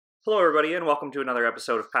Hello, everybody, and welcome to another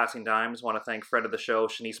episode of Passing Dimes. I want to thank friend of the show,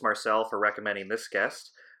 Shanice Marcel, for recommending this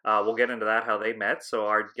guest. We'll get into that, how they met. So,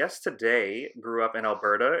 our guest today grew up in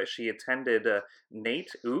Alberta. She attended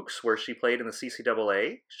Nate Oaks, where she played in the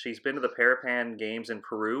CCAA. She's been to the Parapan Games in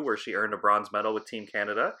Peru, where she earned a bronze medal with Team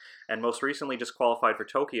Canada, and most recently just qualified for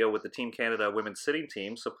Tokyo with the Team Canada women's sitting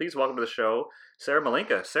team. So, please welcome to the show, Sarah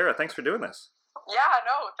Malinka. Sarah, thanks for doing this. Yeah,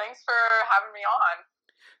 no, thanks for having me on.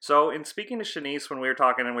 So, in speaking to Shanice when we were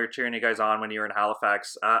talking and we were cheering you guys on when you were in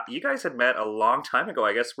Halifax, you guys had met a long time ago,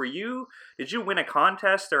 I guess. Did you win a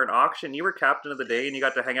contest or an auction? You were captain of the day and you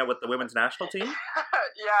got to hang out with the women's national team?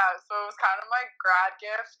 Yeah, so it was kind of my grad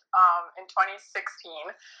gift in 2016.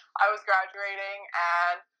 I was graduating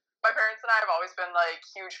and my parents and I have always been like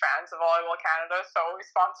huge fans of Volleyball Canada, so we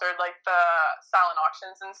sponsored like the silent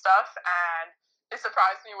auctions and stuff, and they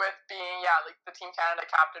surprised me with being, like the Team Canada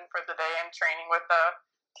captain for the day and training with the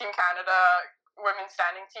Team Canada women's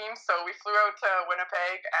standing team. So we flew out to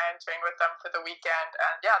Winnipeg and trained with them for the weekend.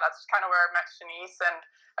 And yeah, that's kind of where I met Shanice and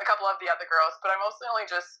a couple of the other girls. But I mostly only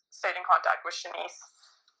just stayed in contact with Shanice.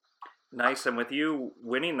 Nice. And with you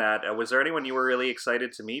winning that, was there anyone you were really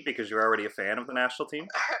excited to meet because you're already a fan of the national team?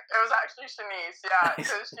 It was actually Shanice, yeah.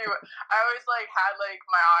 Because I always had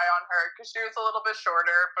my eye on her because she was a little bit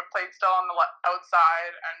shorter, but played still on the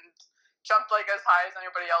outside and jumped as high as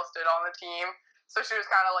anybody else did on the team. So she was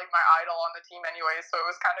kind of like my idol on the team anyway, so it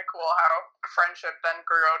was kind of cool how friendship then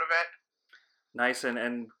grew out of it. Nice,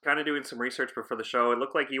 and kind of doing some research before the show, it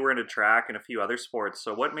looked like you were into track and a few other sports.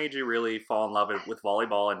 So what made you really fall in love with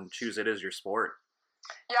volleyball and choose it as your sport?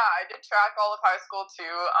 Yeah, I did track all of high school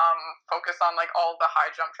too. Focus on all the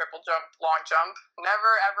high jump, triple jump, long jump.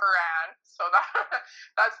 Never ever ran, so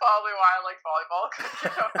that's probably why I like volleyball because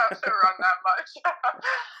you don't have to run that much.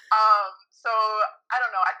 So I don't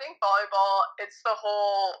know. I think volleyball. It's the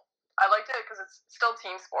whole. I liked it because it's still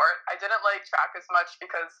team sport. I didn't like track as much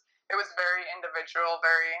because it was very individual,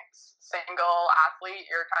 very single athlete.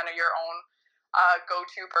 You're kind of your own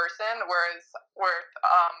go-to person, whereas with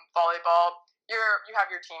volleyball you have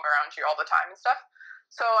your team around you all the time and stuff.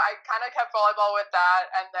 So I kind of kept volleyball with that,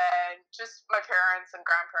 and then just my parents and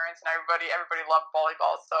grandparents and everybody loved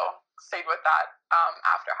volleyball, so stayed with that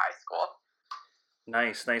after high school.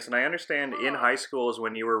 Nice. And I understand in high school is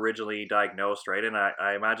when you were originally diagnosed, right? And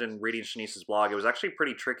I imagine reading Shanice's blog, it was actually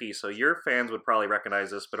pretty tricky. So your fans would probably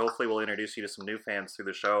recognize this, but hopefully we'll introduce you to some new fans through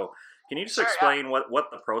the show. Can you just explain what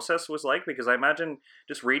the process was like? Because I imagine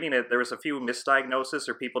just reading it, there was a few misdiagnoses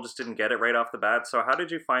or people just didn't get it right off the bat. So how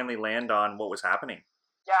did you finally land on what was happening?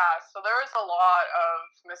 Yeah, so there was a lot of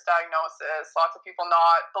misdiagnosis, lots of people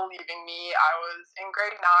not believing me. I was in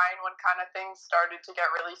grade 9 when kind of things started to get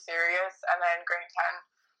really serious, and then grade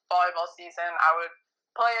 10 volleyball season, I would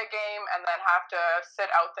play a game and then have to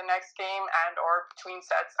sit out the next game, and or between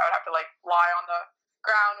sets, I would have to lie on the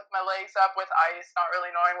ground with my legs up with ice, not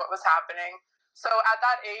really knowing what was happening. So at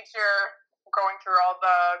that age, you're going through all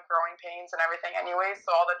the growing pains and everything anyway,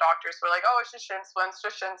 so all the doctors were like, oh, it's just shin splints,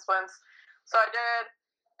 just shin splints. So I did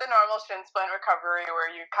the normal shin splint recovery where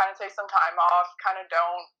you kind of take some time off, kind of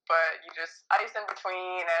don't, but you just ice in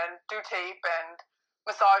between and do tape and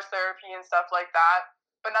massage therapy and stuff like that.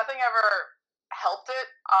 But nothing ever helped it.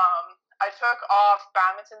 I took off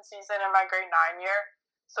badminton season in my grade 9 year,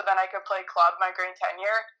 so then I could play club my grade 10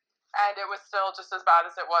 year, and it was still just as bad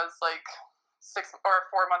as it was 6 or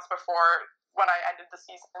 4 months before when I ended the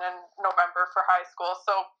season in November for high school.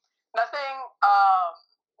 So nothing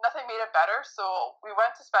made it better. So we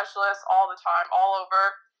went to specialists all the time, all over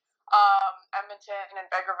Edmonton and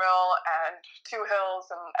Vegreville and Two Hills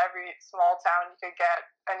and every small town you could get,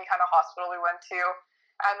 any kind of hospital we went to.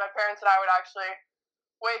 And my parents and I would actually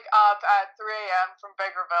wake up at 3 a.m. from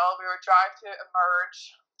Vegreville. We would drive to Emerge,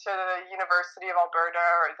 to the University of Alberta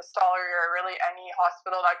or the Stollery or really any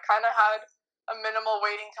hospital that kind of had a minimal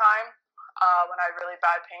waiting time when I had really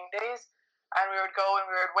bad pain days. And we would go and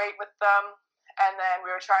we would wait with them. And then we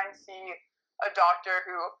were trying to see a doctor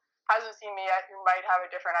who hasn't seen me yet, who might have a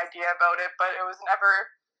different idea about it, but it was never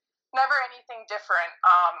anything different.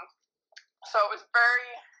 So it was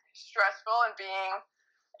very stressful, and being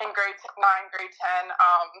in grade 9, grade 10,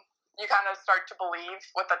 you kind of start to believe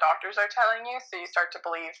what the doctors are telling you. So you start to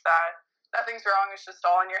believe that nothing's wrong, it's just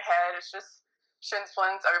all in your head, it's just shin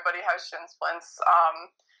splints, everybody has shin splints.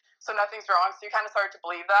 So nothing's wrong. So you kind of start to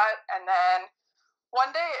believe that. And then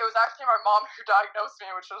one day, it was actually my mom who diagnosed me,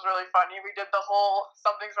 which was really funny. We did the whole,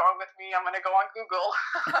 something's wrong with me, I'm going to go on Google.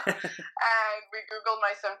 And we Googled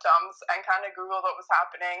my symptoms and kind of Googled what was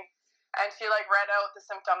happening. And she read out the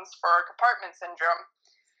symptoms for compartment syndrome.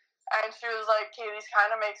 And she was like, "Okay, these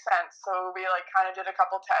kind of make sense." So we like kind of did a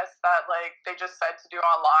couple tests that like they just said to do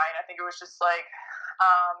online. I think it was just like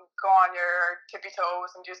go on your tippy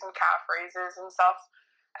toes and do some calf raises and stuff.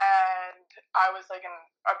 And I was like in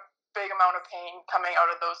a big amount of pain coming out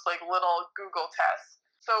of those like little Google tests.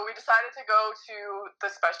 So we decided to go to the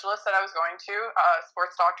specialist that I was going to, a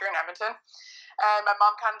sports doctor in Edmonton. And my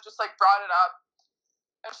mom kind of just like brought it up,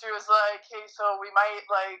 and she was like, "Hey, so we might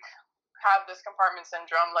like have this compartment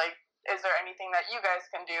syndrome. Like, is there anything that you guys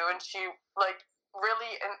can do?" And she like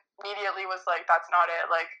really immediately was like, "That's not it.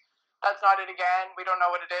 Like, that's not it again. We don't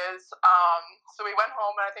know what it is." So we went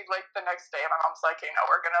home, and I think like the next day, my mom's like, "Hey, no,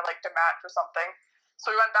 we're gonna like demand for something."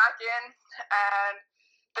 So we went back in, and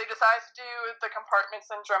they decided to do the compartment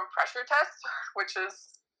syndrome pressure test, which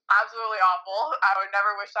is absolutely awful. I would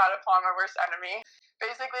never wish that upon my worst enemy.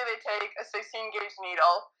 Basically, they take a 16 gauge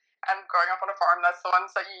needle, and growing up on a farm, that's the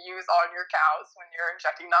ones that you use on your cows when you're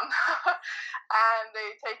injecting them. And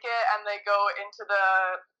they take it and they go into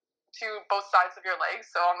to both sides of your legs,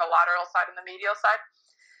 so on the lateral side and the medial side,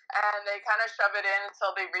 and they kind of shove it in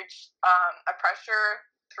until they reach a pressure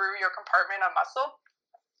through your compartment of muscle.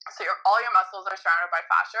 So all your muscles are surrounded by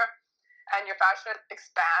fascia, and your fascia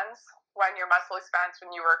expands when your muscle expands when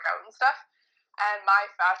you work out and stuff. And my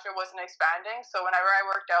fascia wasn't expanding, so whenever I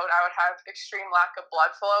worked out, I would have extreme lack of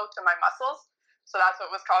blood flow to my muscles. So that's what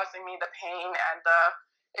was causing me the pain and the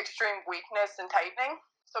extreme weakness and tightening.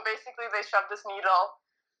 So basically, they shoved this needle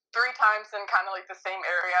 3 times in kind of like the same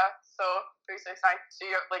area. So 3, 6, 9, so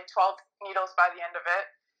you have like 12 needles by the end of it,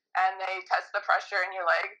 and they test the pressure in your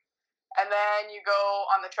leg, and then you go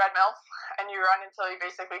on the treadmill and you run until you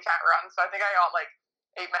basically can't run. So I think I got like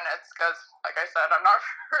 8 minutes because, like I said, I'm not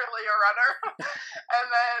really a runner. And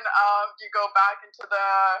then you go back into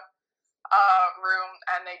the room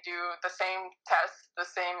and they do the same test, the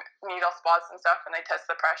same needle spots and stuff, and they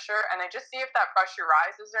test the pressure and they just see if that pressure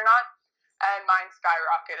rises or not. And mine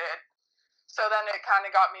skyrocketed. So then it kind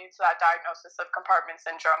of got me to that diagnosis of compartment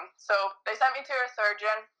syndrome. So they sent me to a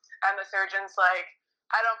surgeon, and the surgeon's like,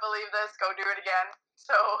 "I don't believe this, go do it again."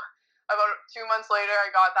 So about 2 months later, I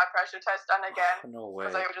got that pressure test done again. No way.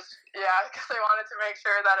 Because they wanted to make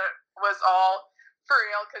sure that it was all for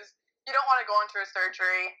real, because you don't want to go into a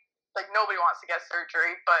surgery, like nobody wants to get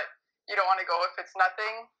surgery, but you don't want to go if it's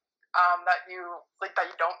nothing that you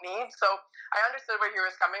don't need. So I understood where he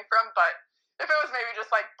was coming from, but if it was maybe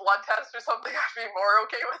just like blood test or something, I'd be more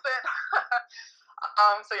okay with it.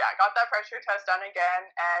 So yeah, I got that pressure test done again,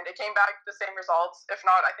 and it came back the same results, if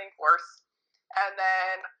not, I think worse. And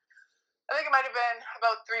then I think it might have been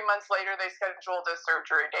about 3 months later they scheduled a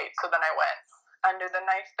surgery date. So then I went under the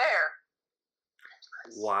knife there.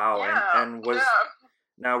 Wow. Yeah. And was Yeah.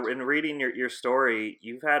 now in reading your story,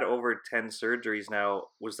 you've had over 10 surgeries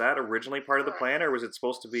now. Was that originally part of the plan, or was it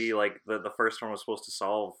supposed to be like the first one was supposed to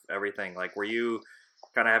solve everything? Like, were you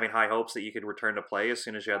kind of having high hopes that you could return to play as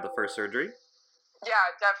soon as you had the first surgery? Yeah,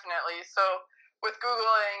 definitely. So with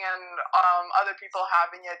Googling and other people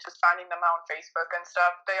having it, just finding them on Facebook and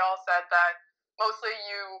stuff, they all said that mostly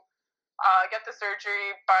you get the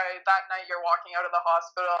surgery, by that night you're walking out of the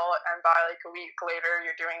hospital, and by like a week later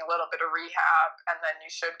you're doing a little bit of rehab, and then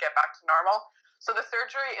you should get back to normal. So the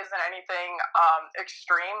surgery isn't anything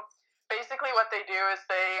extreme. Basically what they do is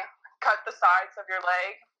they cut the sides of your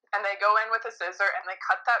leg, and they go in with a scissor and they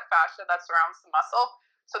cut that fascia that surrounds the muscle,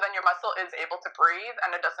 so then your muscle is able to breathe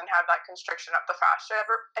and it doesn't have that constriction of the fascia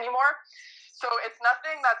anymore. So it's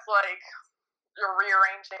nothing that's like you're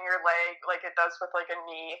rearranging your leg like it does with like a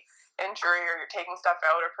knee injury, or you're taking stuff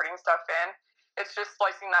out or putting stuff in. It's just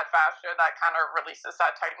splicing that fascia that kind of releases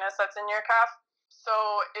that tightness that's in your calf. So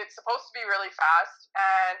it's supposed to be really fast,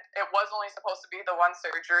 and it was only supposed to be the one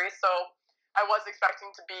surgery. So I was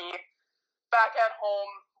expecting to be back at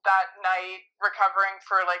home that night, recovering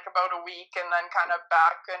for like about a week, and then kind of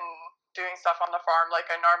back and doing stuff on the farm like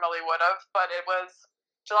I normally would have. But it was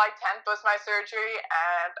July 10th was my surgery,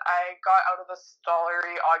 and I got out of the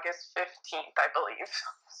stollery August 15th, I believe.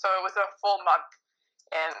 So it was a full month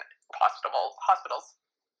in hospitals.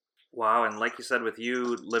 Wow, and like you said, with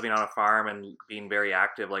you living on a farm and being very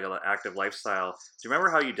active, like an active lifestyle, do you remember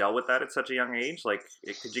how you dealt with that at such a young age? Like,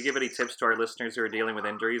 could you give any tips to our listeners who are dealing with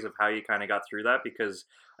injuries of how you kind of got through that? Because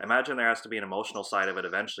I imagine there has to be an emotional side of it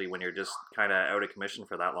eventually when you're just kind of out of commission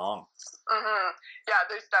for that long. Mm-hmm. Yeah,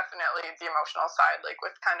 there's definitely the emotional side, like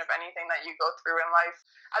with kind of anything that you go through in life.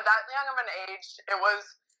 At that young of an age,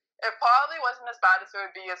 it probably wasn't as bad as it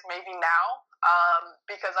would be as maybe now,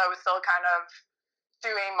 because I was still kind of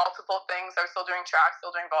doing multiple things. I was still doing track, still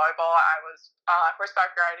doing volleyball. I was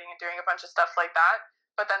horseback riding and doing a bunch of stuff like that.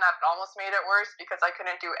 but then that almost made it worse because I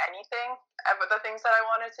couldn't do anything of the things that I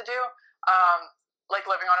wanted to do. Like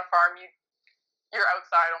living on a farm, you're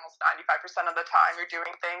outside almost 95% of the time. You're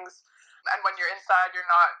doing things. And when you're inside, you're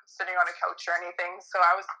not sitting on a couch or anything. So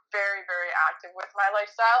I was very, very active with my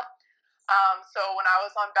lifestyle. So when I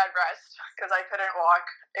was on bed rest, because I couldn't walk,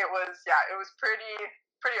 it was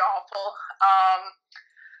pretty awful.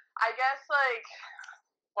 I guess like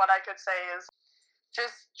what I could say is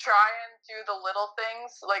just try and do the little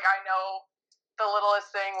things. Like I know the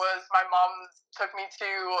littlest thing was my mom took me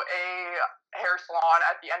to a hair salon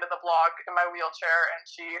at the end of the block in my wheelchair, and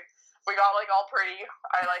we got like all pretty.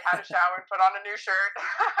 I like had a shower and put on a new shirt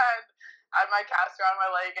and had my cast around my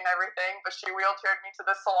leg and everything. But she wheelchaired me to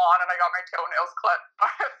the salon, and I got my toenails clipped by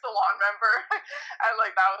a salon member, and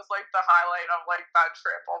like that was like the highlight of like that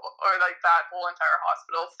trip or like that whole entire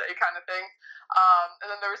hospital stay kind of thing. And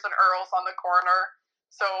then there was an Earl's on the corner.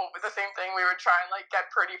 So the same thing, we would try and like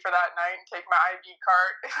get pretty for that night and take my IV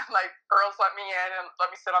cart. And, like Earl's let me in and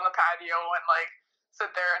let me sit on the patio and like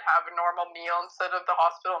sit there and have a normal meal instead of the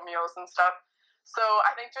hospital meals and stuff. So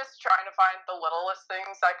I think just trying to find the littlest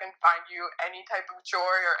things that can find you any type of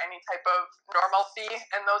joy or any type of normalcy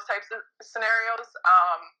in those types of scenarios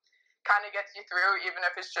kind of gets you through, even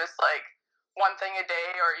if it's just like one thing a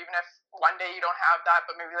day, or even if one day you don't have that,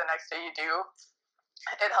 but maybe the next day you do.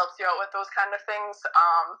 It helps you out with those kind of things.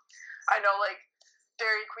 I know like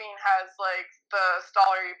Dairy Queen has like the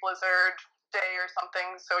Stollery Blizzard day or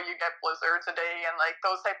something, so you get blizzards a day, and like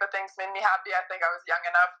those type of things made me happy. I think I was young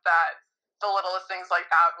enough that the littlest things like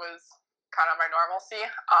that was kind of my normalcy.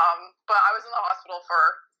 But I was in the hospital for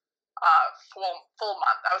a full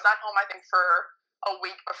month. I was at home I think for a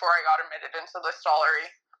week before I got admitted into the Stollery,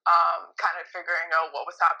 kind of figuring out what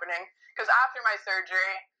was happening. Because after my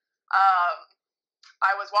surgery,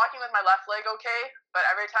 I was walking with my left leg okay, but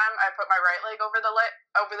every time I put my right leg over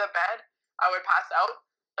the bed, I would pass out,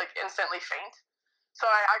 like instantly faint. So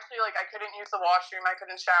I actually I couldn't use the washroom, I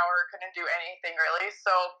couldn't shower, couldn't do anything really.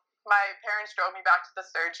 So my parents drove me back to the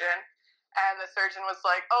surgeon, and the surgeon was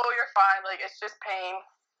like, "Oh, you're fine. Like it's just pain.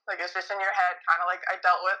 Like it's just in your head, kind of like I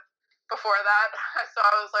dealt with before that." So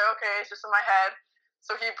I was like, "Okay, it's just in my head."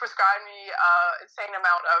 So he prescribed me insane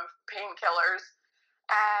amount of painkillers.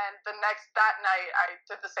 And that night, I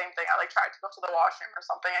did the same thing. I tried to go to the washroom or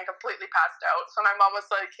something and completely passed out. So my mom was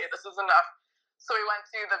like, "Hey, this is enough." So we went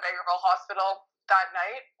to the Vegreville Hospital that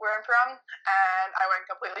night where I'm from, and I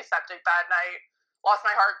went completely septic that night, lost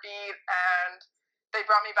my heartbeat, and they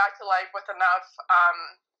brought me back to life with enough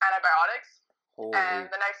antibiotics. Holy.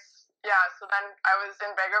 And so then I was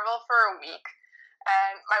in Vegreville for a week,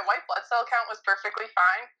 and my white blood cell count was perfectly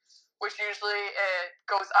fine, which usually it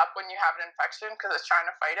goes up when you have an infection because it's trying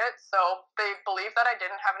to fight it. So they believed that I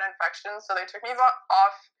didn't have an infection, so they took me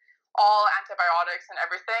off all antibiotics and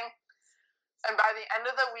everything. And by the end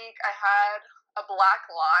of the week, I had a black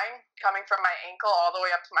line coming from my ankle all the way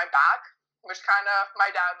up to my back, which my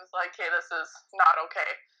dad was like, "Hey, this is not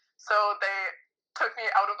okay." So they took me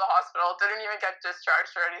out of the hospital, didn't even get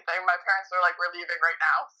discharged or anything. My parents were like, "We're leaving right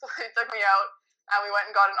now." So they took me out, and we went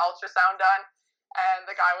and got an ultrasound done. And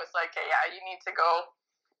the guy was like, "Hey, yeah, you need to go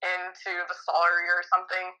into the Stollery or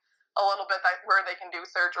something a little bit where they can do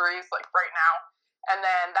surgeries like right now." And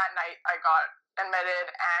then that night I got admitted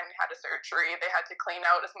and had a surgery. They had to clean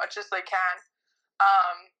out as much as they can.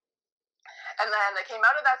 And then they came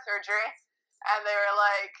out of that surgery and they were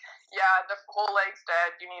like, "Yeah, the whole leg's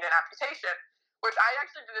dead. You need an amputation," which I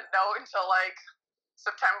actually didn't know until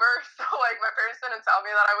September. So my parents didn't tell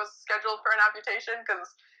me that I was scheduled for an amputation because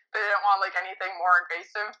they didn't want anything more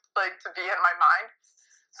invasive to be in my mind.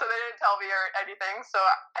 So they didn't tell me or anything. So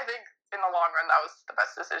I think in the long run that was the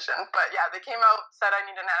best decision. But yeah, they came out, said I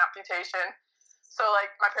needed an amputation. So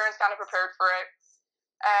my parents kind of prepared for it.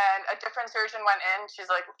 And a different surgeon went in.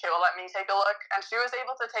 She's like, "Okay, well, let me take a look." And she was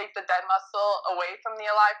able to take the dead muscle away from the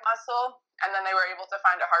alive muscle. And then they were able to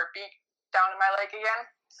find a heartbeat down in my leg again.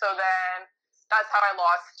 So then that's how I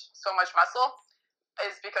lost so much muscle,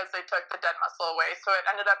 is because they took the dead muscle away. So it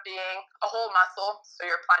ended up being a whole muscle, so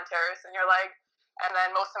your plantaris in your leg, and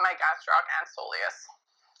then most of my gastroc and soleus.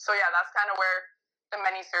 So yeah, that's kind of where the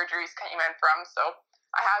many surgeries came in from. So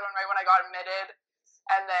I had one right when I got admitted,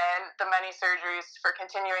 and then the many surgeries for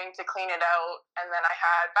continuing to clean it out, and then I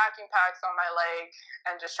had vacuum packs on my leg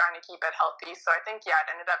and just trying to keep it healthy. So I think, yeah, it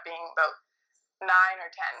ended up being about 9 or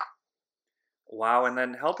 10. Wow, and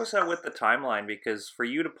then help us out with the timeline, because for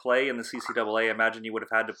you to play in the CCAA, I imagine you would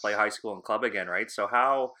have had to play high school and club again, right? So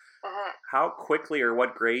how quickly or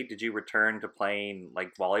what grade did you return to playing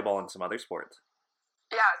volleyball and some other sports?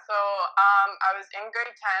 Yeah, so I was in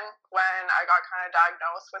grade 10 when I got kind of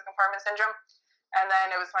diagnosed with compartment syndrome. And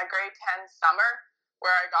then it was my grade 10 summer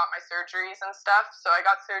where I got my surgeries and stuff. So I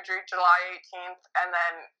got surgery July 18th, and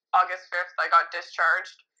then August 5th, I got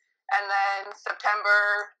discharged. And then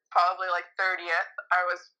September, probably like 30th, I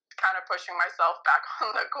was kind of pushing myself back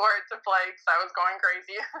on the court to play because I was going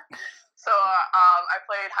crazy. So I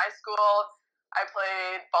played high school, I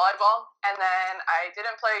played volleyball, and then I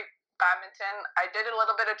didn't play badminton. I did a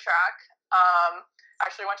little bit of track.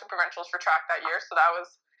 Actually went to provincials for track that year, so that was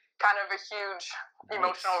kind of a huge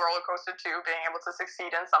emotional roller coaster too, being able to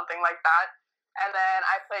succeed in something like that. And then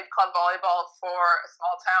I played club volleyball for a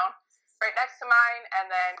small town right next to mine, and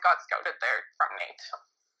then got scouted there from Nate.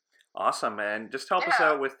 Awesome, man. Just help us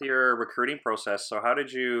out with your recruiting process. So how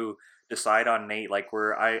did you decide on Nate? Like,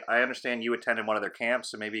 I understand you attended one of their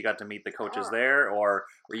camps, so maybe you got to meet the coaches there, or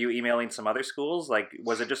were you emailing some other schools? Like,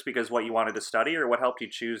 was it just because what you wanted to study, or what helped you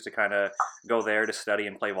choose to kind of go there to study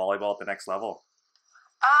and play volleyball at the next level?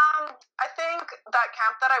 I think that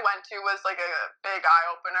camp that I went to was like a big eye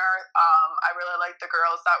opener. I really liked the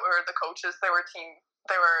girls that were the coaches. They were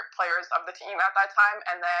players of the team at that time,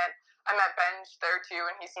 and then I met Benj there too,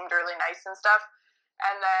 and he seemed really nice and stuff.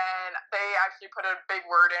 And then they actually put a big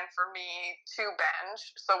word in for me to Benj.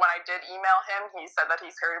 So when I did email him, he said that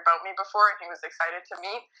he's heard about me before and he was excited to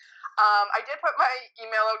meet. I did put my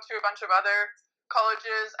email out to a bunch of other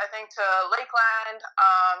colleges, I think to Lakeland,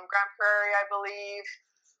 Grand Prairie, I believe,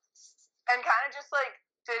 and kind of just like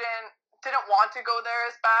didn't want to go there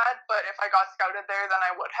as bad, but if I got scouted there, then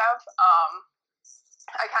I would have.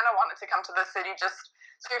 I kind of wanted to come to the city just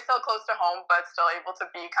so you're still close to home, but still able to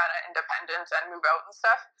be kind of independent and move out and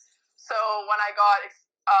stuff. So when I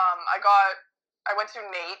went to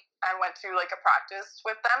Nate and went to like a practice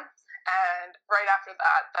with them, and right after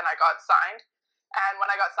that, then I got signed. And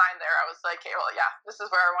when I got signed there, I was like, hey, well, yeah, this is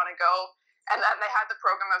where I want to go. And then they had the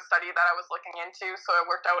program of study that I was looking into, so it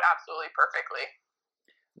worked out absolutely perfectly.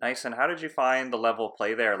 Nice. And how did you find the level of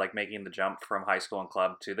play there, like making the jump from high school and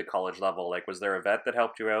club to the college level? Like, was there a vet that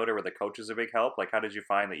helped you out, or were the coaches a big help? Like, how did you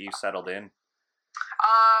find that you settled in?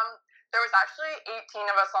 There was actually 18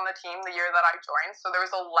 of us on the team the year that I joined, so there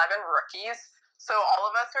was 11 rookies. So all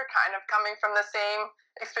of us are kind of coming from the same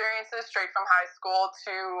experiences straight from high school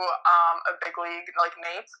to a big league like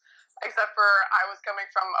Nate's, except for I was coming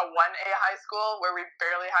from a 1A high school where we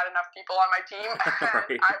barely had enough people on my team. And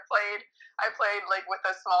Right. I played like with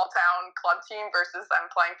a small town club team versus them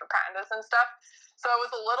playing for Pandas and stuff. So it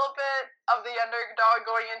was a little bit of the underdog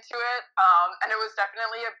going into it, and it was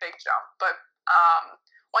definitely a big jump. But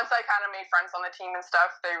once I kind of made friends on the team and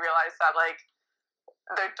stuff, they realized that like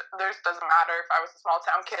there doesn't matter if I was a small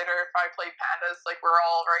town kid or if I played Pandas. Like we're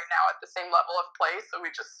all right now at the same level of play, so we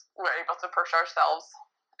just were able to push ourselves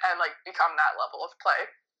and like become that level of play.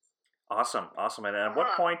 Awesome, awesome. And at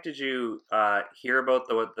what point did you hear about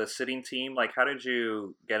the sitting team? Like, how did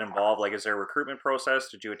you get involved? Like, is there a recruitment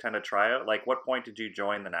process? Did you attend a tryout? Like, what point did you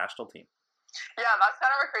join the national team? Yeah, that's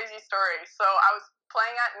kind of a crazy story. So I was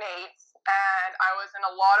playing at Nate, and I was in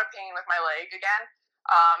a lot of pain with my leg again.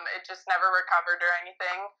 It just never recovered or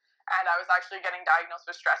anything. And I was actually getting diagnosed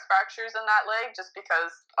with stress fractures in that leg just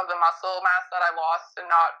because of the muscle mass that I lost and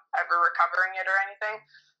not ever recovering it or anything.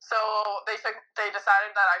 So they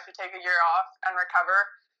decided that I should take a year off and recover.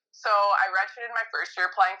 So I redshirted my first year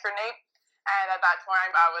playing for Nate. And at that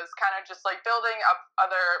time, I was kind of just like building up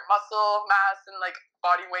other muscle mass and like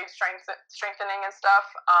body weight strengthening and stuff.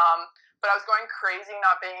 But I was going crazy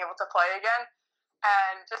not being able to play again.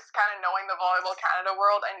 And just kind of knowing the Volleyball Canada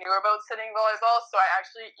world, I knew about sitting volleyball. So I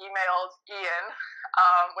actually emailed Ian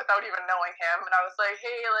without even knowing him. And I was like,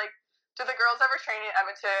 hey, like, do the girls ever train in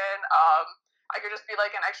Edmonton? I could just be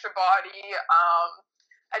like an extra body,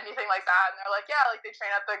 anything like that. And they're like, yeah, like they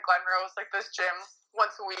train at the Glenrose, like this gym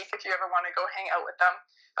once a week if you ever want to go hang out with them.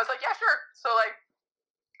 I was like, yeah, sure. So like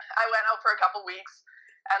I went out for a couple weeks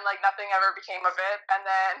and like nothing ever became of it. And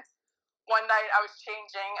then one night I was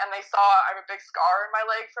changing and they saw I have a big scar in my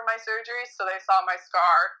leg from my surgery. So they saw my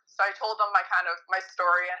scar. So I told them my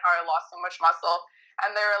story and how I lost so much muscle.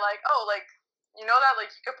 And they were like, oh, like, you know that like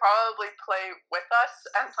you could probably play with us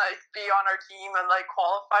and like be on our team and like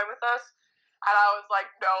qualify with us. And I was like,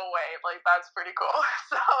 no way, like that's pretty cool.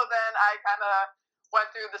 So then I kind of went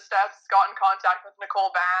through the steps, got in contact with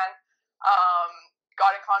Nicole Ban,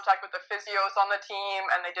 got in contact with the physios on the team,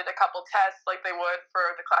 and they did a couple tests like they would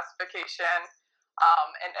for the classification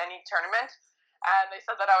in any tournament. And they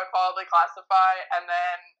said that I would probably classify. And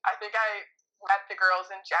then I think I met the girls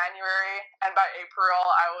in January, and by April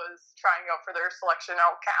I was trying out for their selection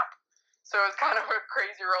out camp. So it was kind of a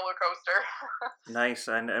crazy roller coaster. Nice,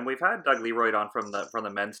 and we've had Doug Leroy on from the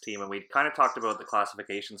men's team, and we kind of talked about the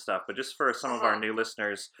classification stuff. But just for some of our Hmm. new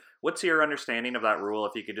listeners, what's your understanding of that rule?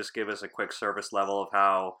 If you could just give us a quick service level of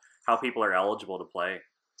how people are eligible to play.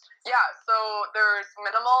 Yeah, so there's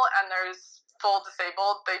minimal and there's full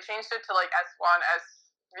disabled. They changed it to like S1,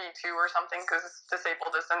 SV2 or something because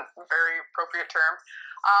disabled isn't a very appropriate term.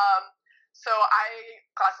 Um, so I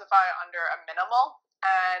classify under a minimal,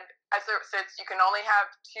 and as it sits, you can only have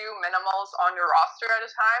two minimals on your roster at a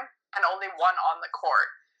time and only one on the court.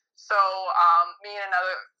 So me and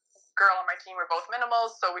another girl on my team were both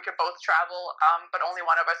minimals, so we could both travel, but only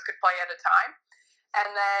one of us could play at a time. And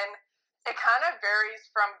then it kind of varies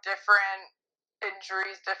from different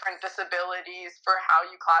injuries, different disabilities for how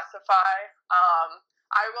you classify.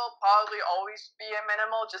 I will probably always be a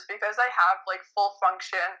minimal just because I have like full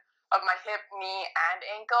function of my hip, knee, and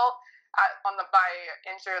ankle on my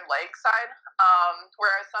injured leg side.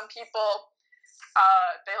 Whereas some people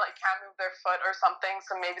they like can't move their foot or something,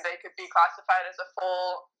 so maybe they could be classified as a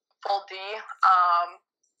full D.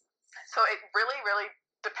 So it really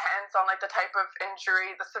depends on like the type of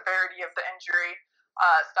injury, the severity of the injury,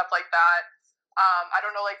 stuff like that. I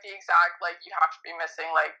don't know like the exact like you have to be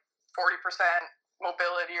missing like 40%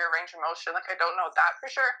 mobility or range of motion. Like I don't know that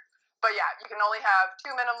for sure. But yeah, you can only have two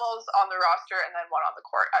minimals on the roster and then one on the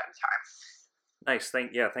court at a time. Nice,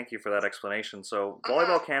 thank you for that explanation. So, Mm-hmm.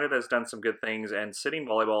 Volleyball Canada has done some good things, and sitting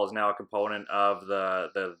volleyball is now a component of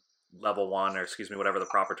the level one, or excuse me, whatever the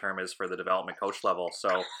proper term is for the development coach level.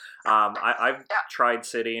 So, I've Yeah. tried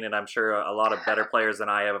sitting, and I'm sure a lot of better players than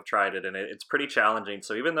I have tried it, and it's pretty challenging.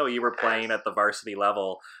 So, even though you were It is. playing at the varsity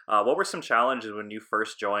level, what were some challenges when you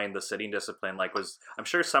first joined the sitting discipline? Like, I'm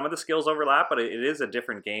sure some of the skills overlap, but it is a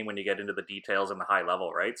different game when you get into the details and the high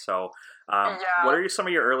level, right? So, what Yeah. are some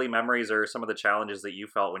of your early memories or some of the challenges that you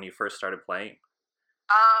felt when you first started playing?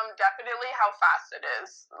 Definitely how fast it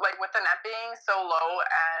is. Like with the net being so low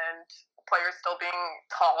and players still being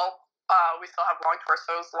tall, we still have long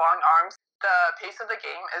torsos, long arms. The pace of the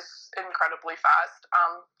game is incredibly fast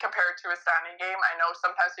compared to a standing game. I know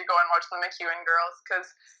sometimes you go and watch the McEwen girls because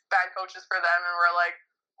bad coaches for them, and we're like,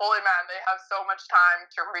 holy man, they have so much time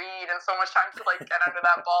to read and so much time to like get under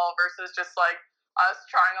that ball versus just like us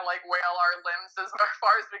trying to like wail our limbs as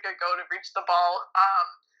far as we could go to reach the ball.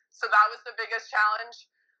 So that was the biggest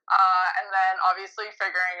challenge. And then obviously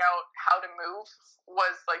figuring out how to move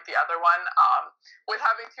was like the other one. With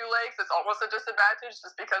having two legs, it's almost a disadvantage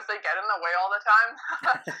just because they get in the way all the time.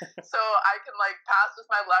 So I can like pass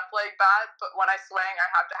with my left leg back, but when I swing, I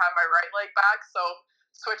have to have my right leg back. So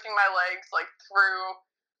switching my legs like through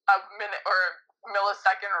a minute or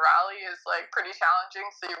millisecond rally is like pretty challenging.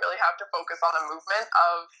 So you really have to focus on the movement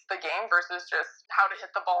of the game versus just how to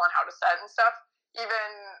hit the ball and how to set and stuff.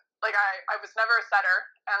 Even like I was never a setter,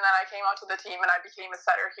 and then I came onto the team and I became a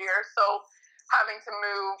setter here. So having to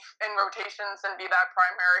move in rotations and be that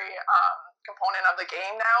primary component of the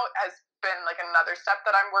game now has been like another step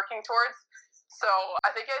that I'm working towards. So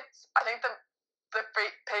I think the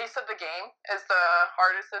pace of the game is the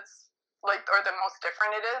hardest. It's like or the most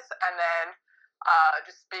different it is, and then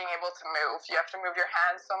just being able to move. You have to move your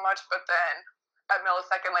hands so much, but then a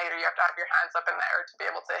millisecond later you have to have your hands up in the air to be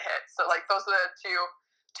able to hit. So like those are the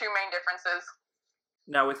two main differences.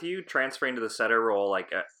 Now, with you transferring to the setter role,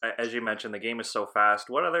 like as you mentioned, the game is so fast.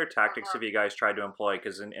 What other tactics have Mm-hmm. you guys tried to employ?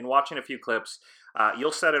 Because in watching a few clips,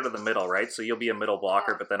 you'll set it to the middle, right? So you'll be a middle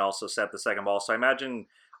blocker, Mm-hmm. but then also set the second ball. So I imagine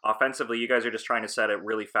offensively, you guys are just trying to set it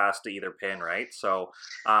really fast to either pin, right? So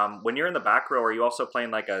when you're in the back row, are you also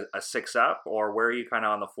playing like a 6-up, or where are you kind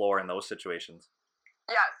of on the floor in those situations?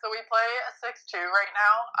 Yeah, so we play a 6-2 right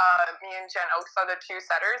now. Me and Jen Oaks are the two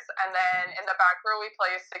setters, and then in the back row we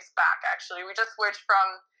play a six back. Actually, we just switched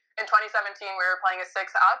from in 2017 we were playing a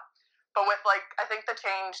 6-up, but with like I think the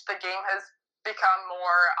change, the game has become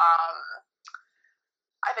more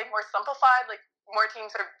I think more simplified. Like more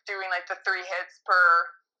teams are doing like the 3 hits per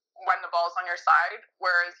when the ball's on your side,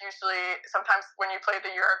 whereas usually sometimes when you play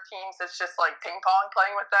the Europe teams, it's just like ping pong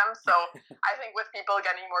playing with them. So I think with people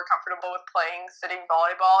getting more comfortable with playing sitting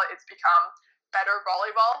volleyball, it's become better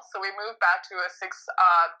volleyball. So we moved back to a six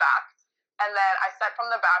back, and then I set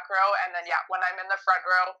from the back row, and then yeah, when I'm in the front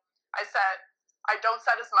row, I set. I don't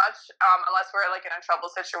set as much unless we're like in a trouble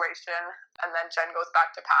situation, and then Jen goes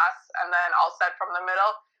back to pass, and then I'll set from the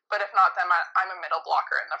middle. But if not, then I'm a middle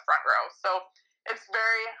blocker in the front row. So it's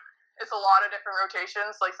very it's a lot of different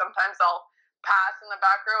rotations. Like sometimes I'll pass in the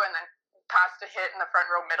back row and then pass to hit in the front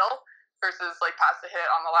row middle versus like pass to hit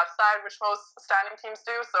on the left side, which most standing teams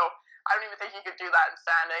do. So I don't even think you could do that in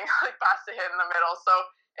standing, like pass to hit in the middle. So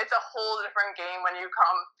it's a whole different game when you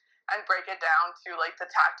come and break it down to like the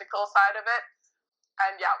tactical side of it.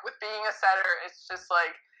 And yeah, with being a setter, it's just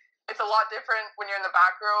like it's a lot different when you're in the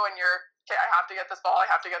back row and you're okay, I have to get this ball, I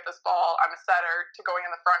have to get this ball. I'm a setter, to going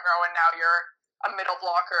in the front row and now you're a middle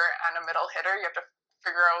blocker and a middle hitter. You have to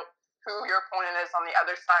figure out who your opponent is on the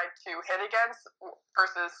other side to hit against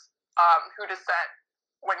versus who to set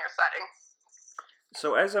when you're setting.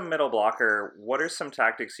 So as a middle blocker, what are some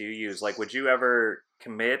tactics you use? Like, would you ever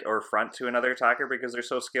commit or front to another attacker because they're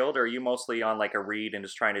so skilled, or are you mostly on like a read and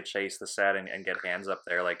just trying to chase the set and get hands up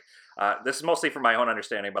there? Like, this is mostly from my own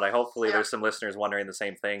understanding, but hopefully there's some listeners wondering the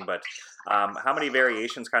same thing. But how many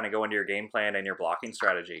variations kind of go into your game plan and your blocking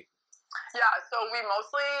strategy? Yeah, so we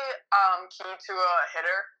mostly key to a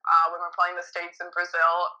hitter when we're playing the States and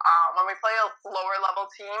Brazil. When we play a lower level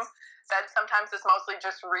team, then sometimes it's mostly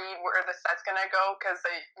just read where the set's going to go because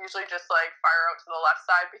they usually just like fire out to the left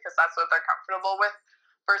side because that's what they're comfortable with.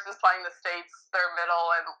 Versus playing the States, their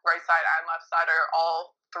middle and right side and left side are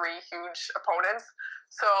all three huge opponents.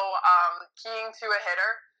 So keying to a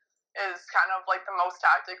hitter is kind of like the most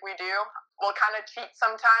tactic we do. We'll kind of cheat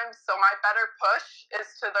sometimes. So my better push is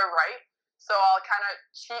to the right. So I'll kind of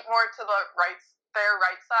cheat more to the their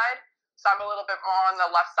right side. So I'm a little bit more on the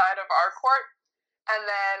left side of our court. And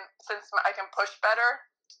then since I can push better,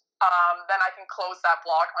 then I can close that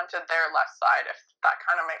block onto their left side, if that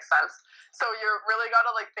kind of makes sense. So you're really got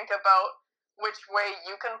to like think about which way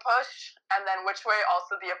you can push and then which way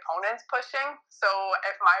also the opponent's pushing. So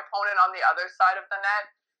if my opponent on the other side of the net,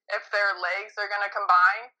 if their legs are going to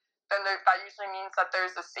combine, then that usually means that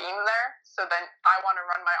there's a seam there. So then I want to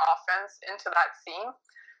run my offense into that seam.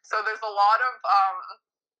 So there's a lot of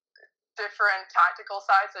different tactical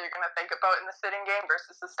sides that you're going to think about in the sitting game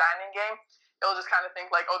versus the standing game. You'll just kind of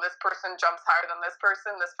think like, oh, this person jumps higher than this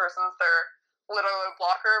person's their little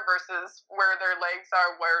blocker versus where their legs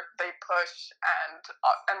are, where they push,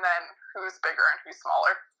 and then who's bigger and who's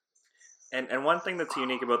smaller. And one thing that's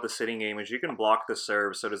unique about the sitting game is you can block the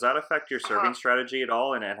serve. So does that affect your serving strategy at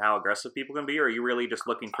all and how aggressive people can be? Or are you really just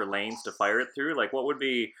looking for lanes to fire it through? Like what would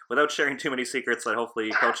be, without sharing too many secrets that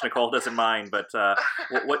hopefully Coach Nicole doesn't mind, but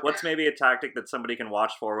what's maybe a tactic that somebody can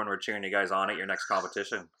watch for when we're cheering you guys on at your next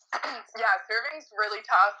competition? Yeah, serving's really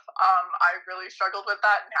tough. I really struggled with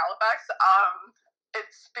that in Halifax.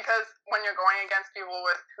 It's because when you're going against people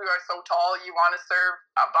who are so tall, you want to serve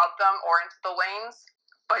above them or into the lanes,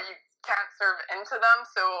 but you can't serve into them,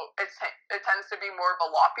 so it tends to be more of a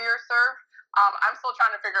loppier serve. I'm still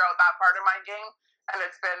trying to figure out that part of my game, and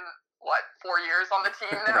it's been 4 years on the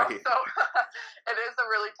team now, right. So it is a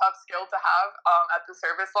really tough skill to have at the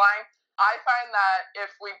service line. I find that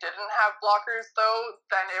if we didn't have blockers, though,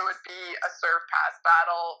 then it would be a serve pass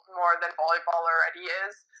battle more than volleyball already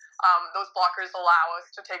is. Those blockers allow us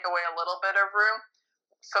to take away a little bit of room,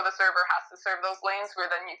 so the server has to serve those lanes where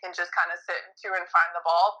then you can just kind of sit into and find the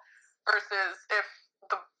ball. Versus if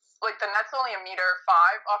the net's only 1.5 meters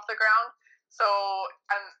off the ground, so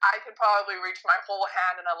and I could probably reach my whole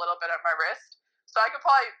hand and a little bit of my wrist, so I could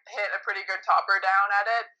probably hit a pretty good topper down at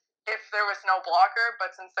it if there was no blocker.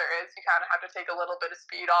 But since there is, you kind of have to take a little bit of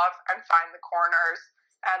speed off and find the corners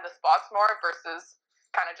and the spots more versus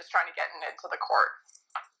kind of just trying to get into the court.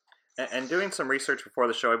 And doing some research before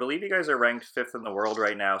the show, I believe you guys are ranked 5th in the world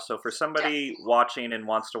right now. So for somebody watching and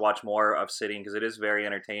wants to watch more of sitting, because it is very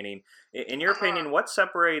entertaining, in your opinion, what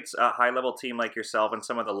separates a high-level team like yourself and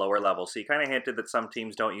some of the lower levels? So you kind of hinted that some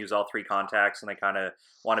teams don't use all 3 contacts and they kind of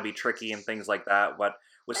want to be tricky and things like that. But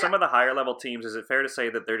with some of the higher-level teams, is it fair to say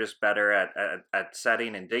that they're just better at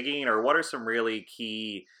setting and digging? Or what are some really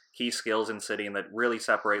key skills in sitting that really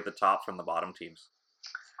separate the top from the bottom teams?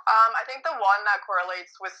 I think the one that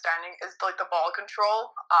correlates with standing is like the ball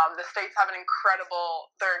control. The States have they're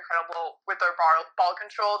incredible with their ball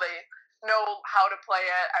control. They know how to play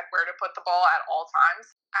it and where to put the ball at all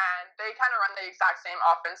times. And they kind of run the exact same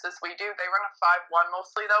offense as we do. They run a 5-1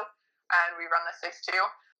 mostly though, and we run the 6-2.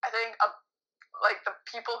 I think like the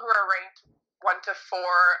people who are ranked 1 to 4,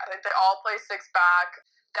 I think they all play 6 back.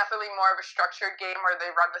 Definitely more of a structured game where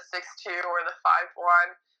they run the 6-2 or the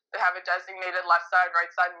 5-1. They have a designated left side,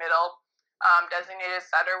 right side, middle, designated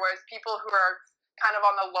setter, whereas people who are kind of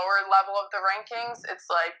on the lower level of the rankings,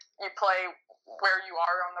 it's like you play where you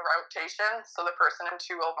are on the rotation, so the person in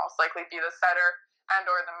 2 will most likely be the setter and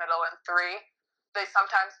or the middle in 3. They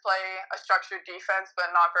sometimes play a structured defense,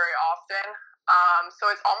 but not very often.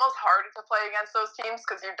 So it's almost harder to play against those teams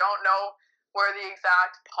because you don't know where the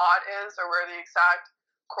exact pot is or where the exact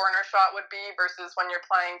corner shot would be versus when you're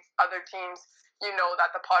playing other teams, you know that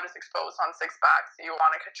the pot is exposed on 6 back, so you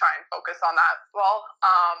want to try and focus on that ball.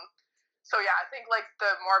 So yeah, I think like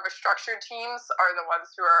the more of a structured teams are the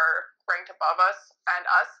ones who are ranked above us,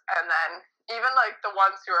 and then even like the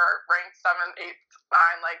ones who are ranked seventh, eighth,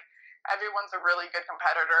 nine, like everyone's a really good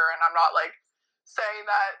competitor, and I'm not like saying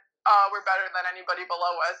that we're better than anybody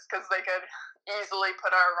below us because they could easily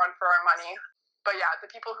put a run for our money. But yeah, the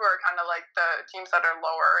people who are kind of like the teams that are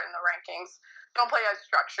lower in the rankings don't play as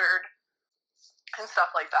structured and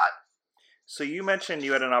stuff like that. So you mentioned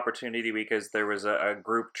you had an opportunity because there was a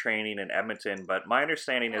group training in Edmonton, but my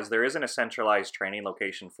understanding is there isn't a centralized training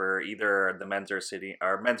location for either the men's or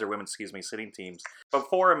women's, sitting teams.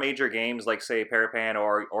 Before a major games like say Parapan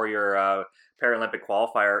or your Paralympic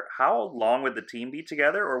qualifier, how long would the team be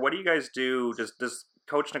together, or what do you guys do? Does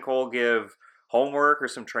Coach Nicole give homework or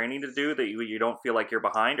some training to do that you don't feel like you're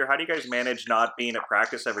behind, or how do you guys manage not being at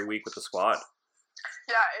practice every week with the squad?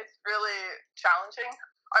 Yeah, it's really challenging.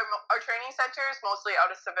 Our training center is mostly out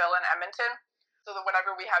of Seville and Edmonton. So that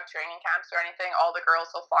whenever we have training camps or anything, all the girls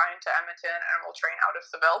will fly into Edmonton and we'll train out of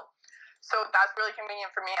Seville. So that's really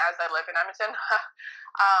convenient for me as I live in Edmonton.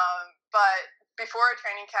 But before a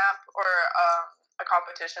training camp or a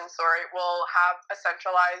competition, we'll have a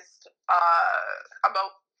centralized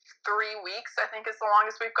about 3 weeks, I think is the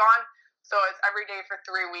longest we've gone. So it's every day for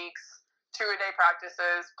 3 weeks, 2-a-day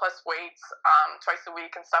practices plus weights twice a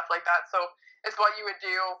week and stuff like that. So it's what you would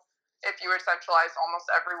do if you were centralized almost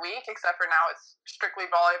every week, except for now it's strictly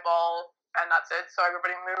volleyball and that's it. So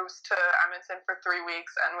everybody moves to Edmonton for 3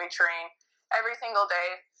 weeks and we train every single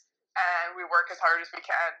day and we work as hard as we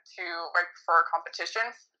can to right before a competition.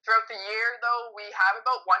 Throughout the year, though, we have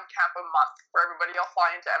about one camp a month where everybody will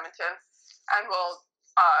fly into Edmonton and we'll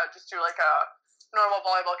just do like a normal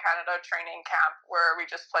Volleyball Canada training camp where we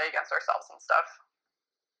just play against ourselves and stuff.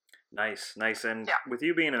 Nice, nice. And Yeah. with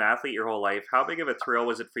you being an athlete your whole life, how big of a thrill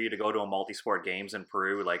was it for you to go to a multi-sport games in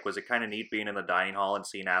Peru? Like, was it kind of neat being in the dining hall and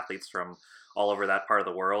seeing athletes from all over that part of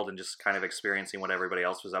the world and just kind of experiencing what everybody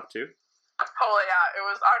else was up to? Oh yeah, it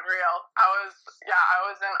was unreal. I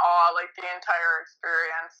was in awe like the entire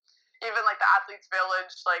experience. Even like the athletes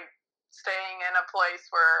village, like staying in a place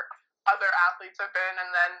where other athletes have been, and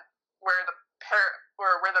then where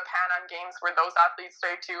where the Pan Am Games where those athletes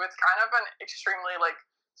stay too. It's kind of an extremely like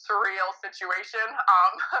surreal situation.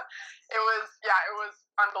 It was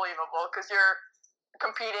unbelievable because you're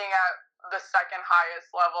competing at the second highest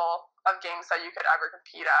level of games that you could ever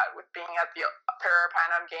compete at, with being at the Para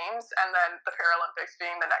Pan Am Games and then the Paralympics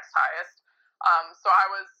being the next highest. So I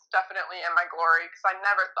was definitely in my glory because I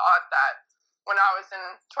never thought that when I was in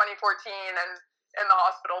 2014 and in the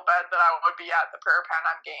hospital bed that I would be at the Para Pan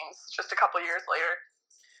Am Games just a couple years later.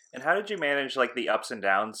 And how did you manage like the ups and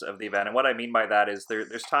downs of the event? And what I mean by that is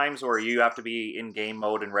there's times where you have to be in game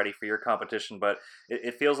mode and ready for your competition, but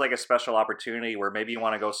it feels like a special opportunity where maybe you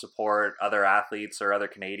want to go support other athletes or other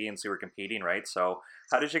Canadians who are competing, right? So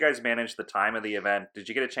how did you guys manage the time of the event? Did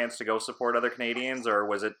you get a chance to go support other Canadians, or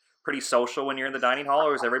was it pretty social when you're in the dining hall,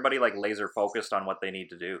 or was everybody like laser focused on what they need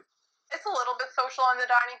to do? It's a little bit social in the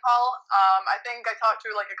dining hall. I think I talked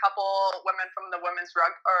to like a couple women from the women's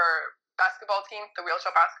basketball team, the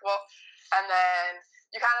wheelchair basketball, and then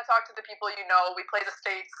you kind of talk to the people you know. We play the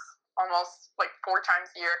states almost like 4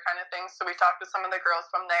 times a year, kind of thing. So we talked to some of the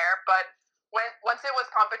girls from there. But once it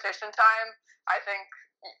was competition time, I think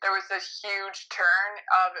there was this huge turn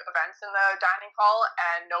of events in the dining hall,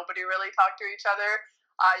 and nobody really talked to each other.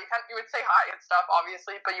 You would say hi and stuff,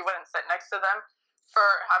 obviously, but you wouldn't sit next to them for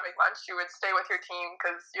having lunch. You would stay with your team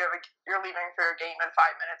because you're leaving for your game in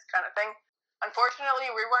 5 minutes, kind of thing. Unfortunately,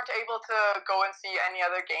 we weren't able to go and see any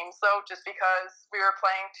other games though, just because we were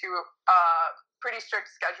playing to a pretty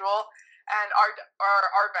strict schedule, and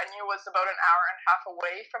our venue was about an hour and a half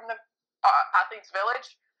away from the athletes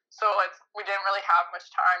village. So we didn't really have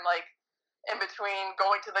much time, like in between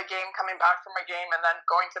going to the game, coming back from a game, and then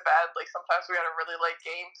going to bed. Like sometimes we had a really late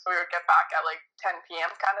game, so we would get back at like 10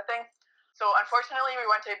 p.m. kind of thing. So unfortunately, we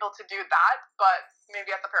weren't able to do that, but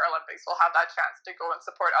maybe at the Paralympics we'll have that chance to go and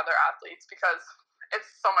support other athletes, because it's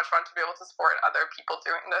so much fun to be able to support other people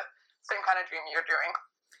doing the same kind of dream you're doing.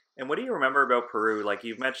 And what do you remember about Peru? Like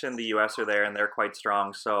you've mentioned the US are there and they're quite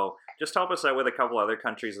strong. So just help us out with a couple other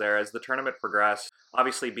countries there as the tournament progressed.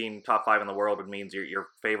 Obviously being top 5 in the world would means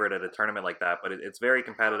you're favorite at a tournament like that, but it's very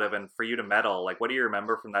competitive. And for you to medal, like what do you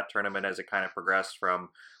remember from that tournament as it kind of progressed from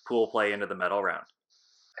pool play into the medal round?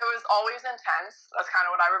 It was always intense. That's kind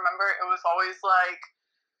of what I remember. It was always like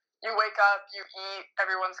you wake up, you eat,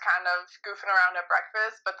 everyone's kind of goofing around at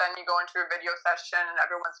breakfast, but then you go into a video session and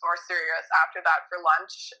everyone's more serious after that for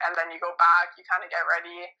lunch. And then you go back, you kind of get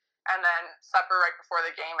ready, and then supper right before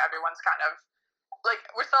the game, everyone's kind of like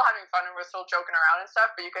we're still having fun and we're still joking around and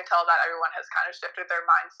stuff, but you can tell that everyone has kind of shifted their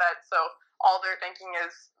mindset. So all they're thinking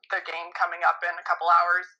is the game coming up in a couple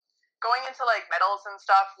hours. Going into like medals and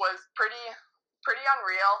stuff was pretty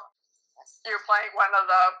unreal. You're playing one of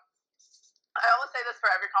the, I always say this for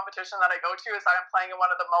every competition that I go to, is that I'm playing in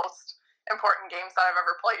one of the most important games that I've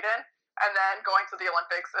ever played in. And then going to the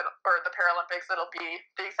Olympics or the Paralympics, it'll be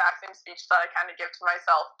the exact same speech that I kind of give to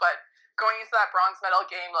myself. But going into that bronze medal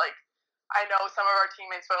game, like I know some of our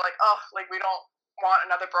teammates were like, oh, like we don't want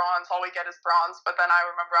another bronze. All we get is bronze. But then I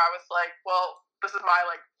remember I was like, well, this is my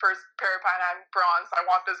like first Para-Pan Am bronze. I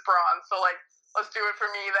want this bronze. So like, let's do it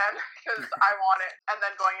for me then, because I want it. And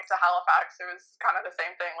then going into Halifax, it was kind of the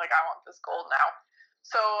same thing. Like I want this gold now.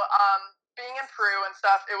 So being in Peru and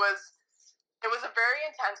stuff, it was a very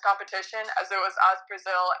intense competition, as it was us,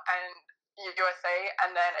 Brazil, and USA,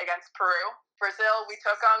 and then against Peru. Brazil, we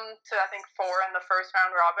took them to I think 4 in the first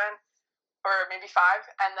round robin, or maybe 5,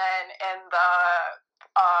 and then in the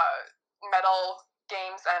medal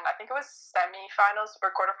games, and I think it was semifinals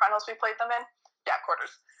or quarterfinals we played them in. Yeah,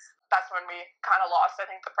 quarters. That's when we kind of lost. I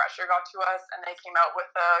think the pressure got to us, and they came out with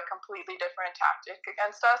a completely different tactic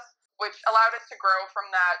against us, which allowed us to grow from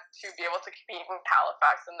that to be able to compete in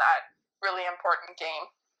Halifax in that really important game.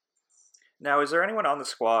 Now, is there anyone on the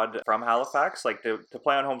squad from Halifax? Like, to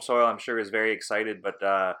play on home soil, I'm sure is very excited, but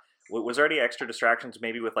was there any extra distractions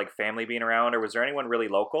maybe with like family being around, or was there anyone really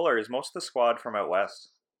local, or is most of the squad from out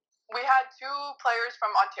west? We had 2 players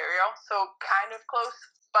from Ontario, so kind of close,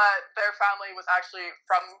 but their family was actually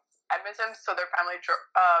from Edmonton, so their family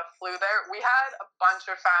flew there. We had a bunch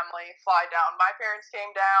of family fly down. My parents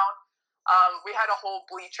came down. We had a whole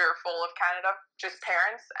bleacher full of Canada, just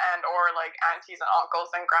parents and or like aunties and uncles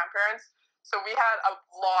and grandparents. So we had a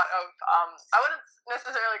lot of, I wouldn't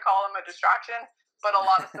necessarily call them a distraction, but a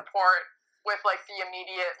lot of support with like the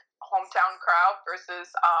immediate hometown crowd versus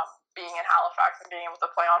being in Halifax and being able to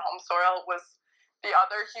play on home soil was the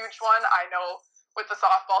other huge one. I know with the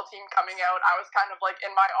softball team coming out, I was kind of like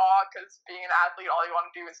in my awe, because being an athlete, all you want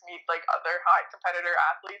to do is meet like other high competitor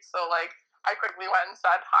athletes. So like I quickly went and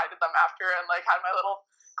said hi to them after and like had my little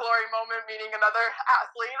glory moment meeting another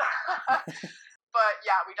athlete. But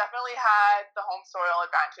yeah, we definitely had the home soil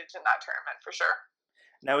advantage in that tournament for sure.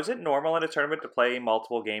 Now, is it normal in a tournament to play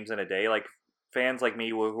multiple games in a day? Like, fans like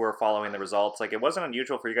me who are following the results, like it wasn't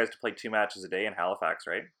unusual for you guys to play 2 matches a day in Halifax,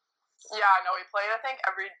 right? Yeah, no, we played I think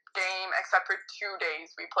every game except for 2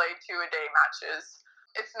 days. We played 2-a-day matches.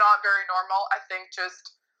 It's not very normal. I think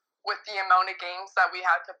just with the amount of games that we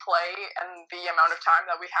had to play and the amount of time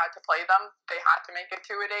that we had to play them, they had to make it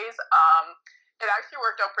 2-a-days. It actually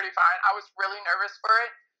worked out pretty fine. I was really nervous for it,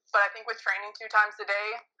 but I think with training 2 times a day,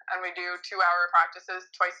 and we do 2-hour practices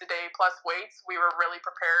twice a day plus weights, we were really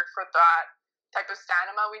prepared for that type of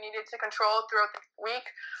stamina we needed to control throughout the week.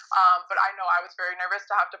 But I know I was very nervous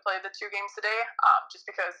to have to play the 2 games a day, just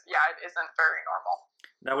because, yeah, it isn't very normal.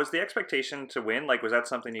 Now, was the expectation to win? Like, was that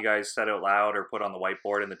something you guys said out loud or put on the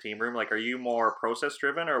whiteboard in the team room? Like, are you more process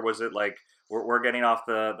driven, or was it like we're getting off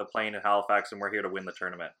the plane in Halifax and we're here to win the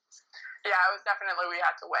tournament? Yeah, it was definitely we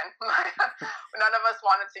had to win. None of us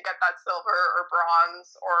wanted to get that silver or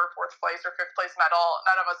bronze or 4th place or 5th place medal.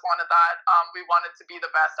 None of us wanted that. We wanted to be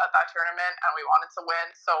the best at that tournament, and we wanted to win.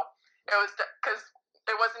 So it was because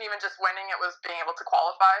it wasn't even just winning; it was being able to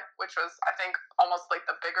qualify, which was, I think, almost like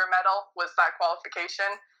the bigger medal was that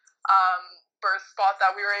qualification berth spot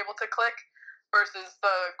that we were able to click versus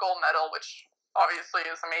the gold medal, which obviously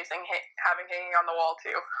is amazing having hanging on the wall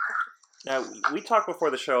too. Now, we talked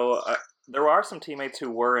before the show. There are some teammates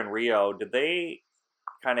who were in Rio. Did they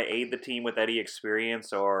kind of aid the team with any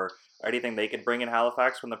experience or anything they could bring in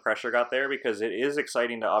Halifax when the pressure got there? Because it is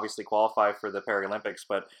exciting to obviously qualify for the Paralympics,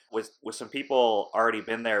 but with some people already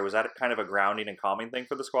been there, was that kind of a grounding and calming thing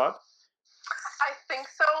for the squad? I think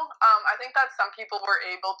so. I think that some people were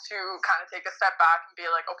able to kind of take a step back and be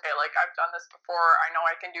like, okay, like I've done this before. I know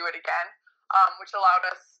I can do it again, which allowed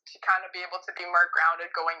us to kind of be able to be more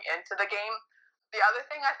grounded going into the game. The other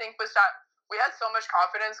thing I think was that we had so much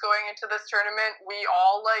confidence going into this tournament. We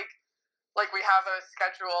all like we have a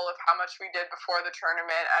schedule of how much we did before the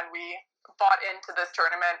tournament, and we bought into this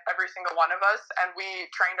tournament, every single one of us, and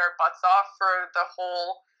we trained our butts off for the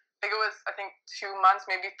whole, I think it was 2 months,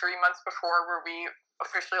 maybe 3 months before, where we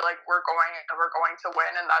officially like we're going to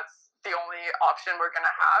win, and that's the only option we're going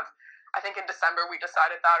to have. I think in December we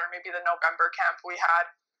decided that, or maybe the November camp we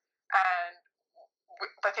had, and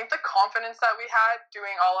I think the confidence that we had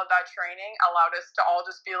doing all of that training allowed us to all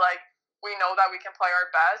just be like, we know that we can play our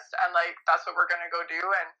best, and like that's what we're gonna go do.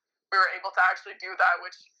 And we were able to actually do that,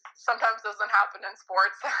 which sometimes doesn't happen in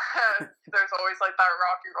sports. There's always like that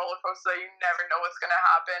rocky roller coaster that you never know what's going to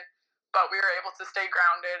happen. But we were able to stay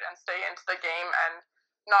grounded and stay into the game and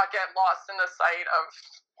not get lost in the sight of,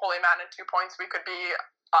 holy man, in 2 points we could be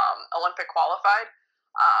Olympic qualified.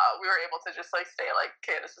 We were able to just like stay like,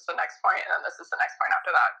 okay, this is the next point, and then this is the next point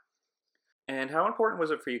after that. And how important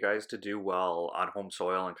was it for you guys to do well on home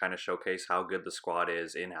soil and kind of showcase how good the squad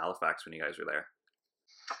is in Halifax when you guys were there?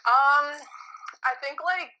 I think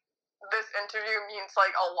like this interview means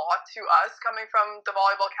like a lot to us coming from the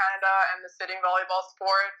Volleyball Canada and the sitting volleyball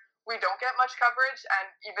sport. We don't get much coverage, and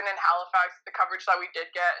even in Halifax, the coverage that we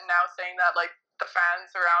did get, and now saying that like the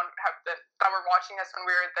fans around that were watching us when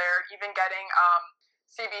we were there, even getting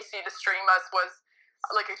CBC to stream us was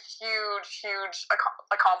like a huge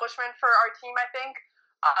accomplishment for our team, I think,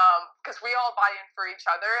 because we all buy in for each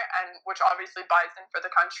other, and which obviously buys in for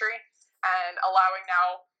the country. And allowing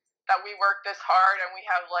now that we work this hard and we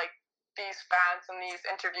have like these fans and these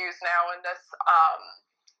interviews now and this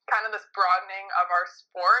kind of this broadening of our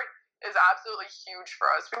sport is absolutely huge for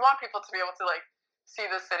us. We want people to be able to like see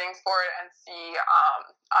the sitting sport and see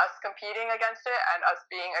us competing against it and us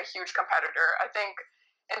being a huge competitor. I think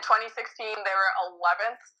in 2016 they were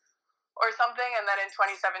 11th or something, and then in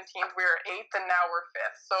 2017 we were 8th, and now we're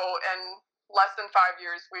 5th. So in less than 5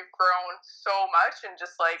 years we've grown so much, and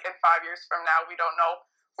just like in 5 years from now we don't know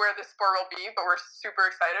where the sport will be, but we're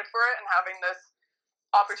super excited for it, and having this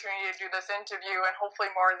opportunity to do this interview and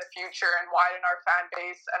hopefully more in the future and widen our fan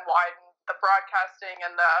base and widen the broadcasting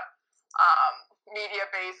and the media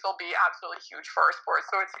base will be absolutely huge for our sport.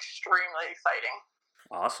 So it's extremely exciting.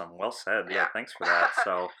 Awesome. Well said. Yeah, thanks for that.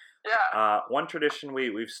 So one tradition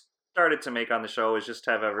we've started to make on the show is just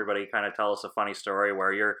have everybody kind of tell us a funny story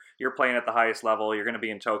where you're playing at the highest level, you're going to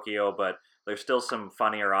be in Tokyo, but there's still some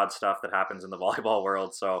funny or odd stuff that happens in the volleyball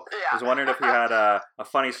world. So I was wondering if you had a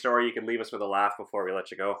funny story you could leave us with a laugh before we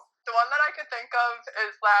let you go. The one that I could think of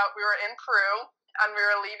is that we were in Peru and we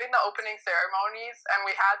were leaving the opening ceremonies, and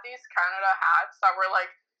we had these Canada hats that were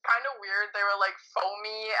like kind of weird. They were like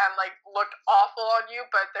foamy and like looked awful on you,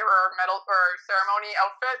 but they were medal or ceremony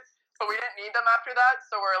outfits. But we didn't need them after that,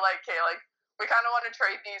 so we're like, okay, like we kind of want to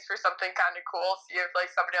trade these for something kind of cool, see if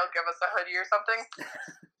like somebody will give us a hoodie or something.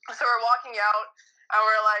 So we're walking out, and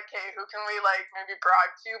we're like, hey, who can we like maybe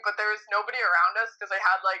bribe to? But there was nobody around us because they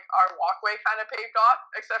had like our walkway kind of paved off,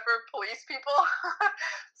 except for police people.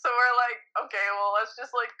 So we're like, okay, well let's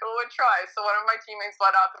just like go and try. So one of my teammates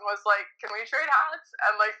went up and was like, can we trade hats?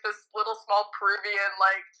 And like this little small Peruvian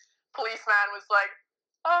like policeman was like,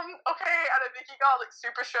 okay, and I think he got like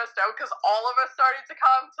super stressed out because all of us started to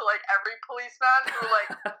come to like every policeman who like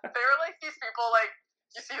they were like these people like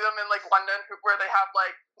you see them in like London where they have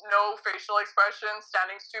like no facial expression,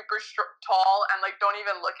 standing super tall and like don't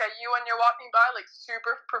even look at you when you're walking by, like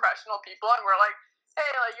super professional people, and we're like,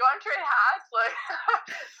 hey, like you want to trade hats, like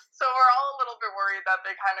so we're all a little bit worried that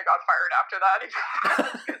they kind of got fired after that because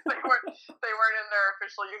they weren't in their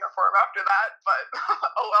official uniform after that, but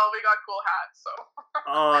oh well, we got cool hats. So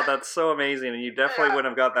oh, that's so amazing. And you definitely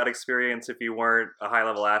wouldn't have got that experience if you weren't a high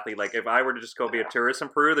level athlete. Like if I were to just go be a tourist in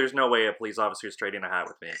Peru, there's no way a police officer is trading a hat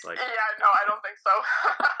with me. Like no, I don't think so.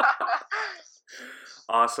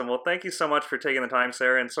 Awesome. Well, thank you so much for taking the time,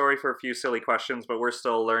 Sarah. And sorry for a few silly questions, but we're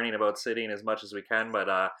still learning about sitting as much as we can.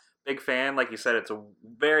 But big fan. Like you said, it's a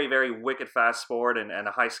very, very wicked fast sport and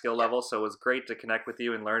a high skill level. So it was great to connect with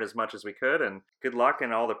you and learn as much as we could. And good luck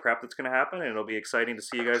in all the prep that's going to happen. And it'll be exciting to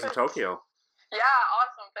see you guys in Tokyo. Yeah,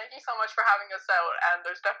 awesome. Thank you so much for having us out. And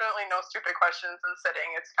there's definitely no stupid questions in sitting.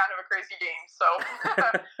 It's kind of a crazy game. So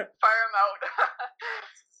fire them out.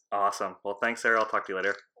 Awesome. Well, thanks, Sarah. I'll talk to you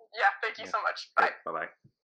later. Yeah, thank you so much. Bye. Bye-bye.